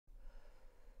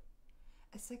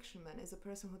section man is a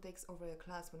person who takes over a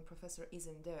class when professor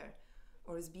isn't there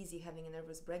or is busy having a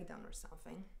nervous breakdown or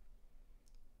something.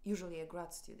 Usually a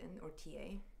grad student or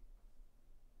TA,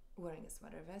 wearing a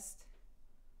sweater vest.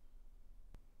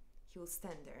 He will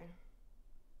stand there,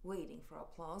 waiting for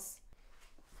applause.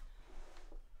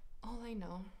 All I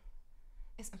know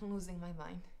is I'm losing my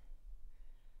mind.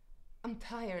 I'm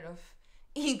tired of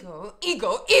ego,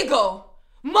 ego, ego!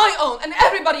 My own and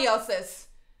everybody else's!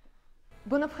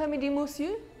 Bon après-midi,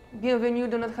 monsieur. Bienvenue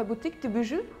dans notre boutique de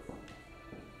bijoux.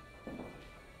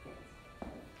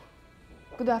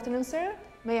 Good afternoon, sir.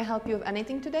 May I help you with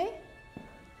anything today?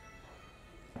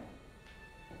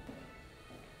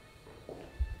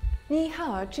 Ni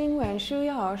hao, Jing Wen Shu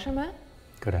Yao, Shema?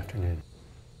 Good afternoon.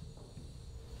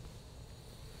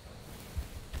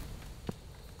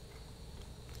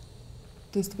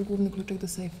 To jest twój główny kluczyk do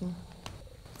sejfu.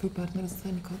 Twój partner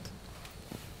zostanie kod.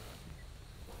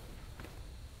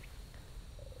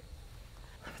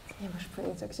 Nawet nie masz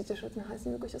pojęcia, jak się cieszę, że ten hajs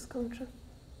niedługo się skończy.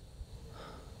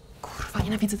 Kurwa,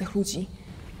 nienawidzę tych ludzi.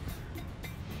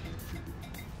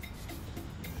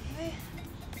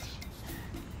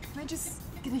 Can I just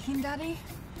get a hint, Daddy?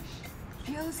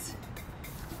 Pills?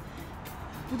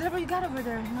 Whatever you got over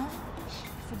there, no?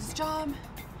 For this job,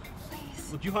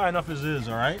 please. Look, you high enough as is,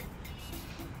 all right?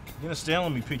 You're gonna stay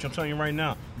on me, Peach. I'm telling you right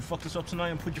now. You fuck this up tonight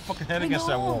and put your fucking head against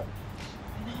that wall.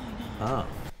 I know. Ah,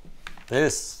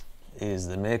 this is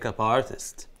the makeup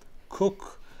artist,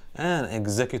 cook, and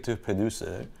executive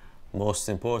producer. Most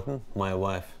important, my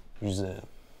wife, Giselle.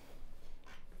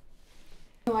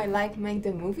 Do I like make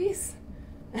the movies?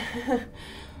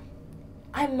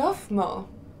 I love Mo.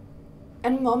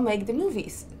 And Mom make the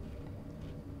movies.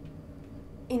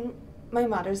 In my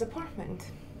mother's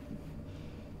apartment.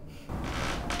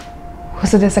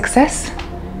 Was it a success?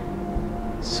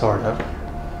 Sort of.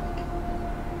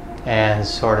 And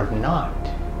sort of not.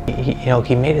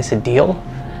 He made us a deal.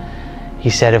 He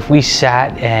said if we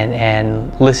sat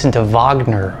and listened to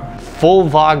Wagner, full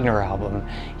Wagner album,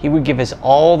 he would give us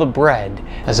all the bread.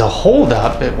 As a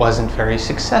hold-up, it wasn't very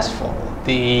successful.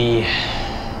 The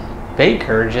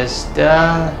baker just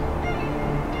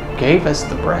gave us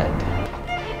the bread.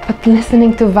 But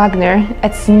listening to Wagner,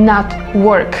 it's not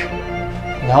work.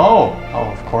 No, oh,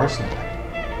 of course not.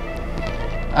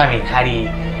 I mean, had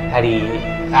he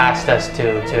asked us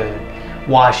to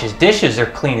wash his dishes or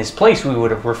clean his place, we would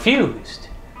have refused.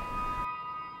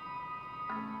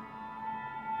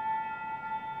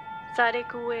 सारे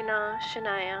कुएं ना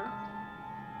शनाया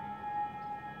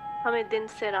हमें दिन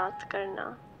से रात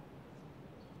करना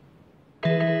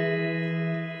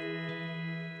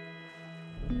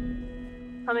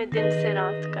हमें दिन से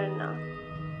रात करना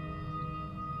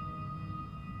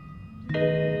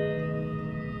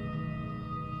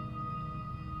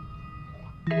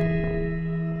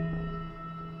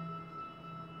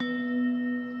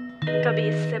कभी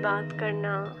इससे बात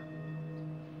करना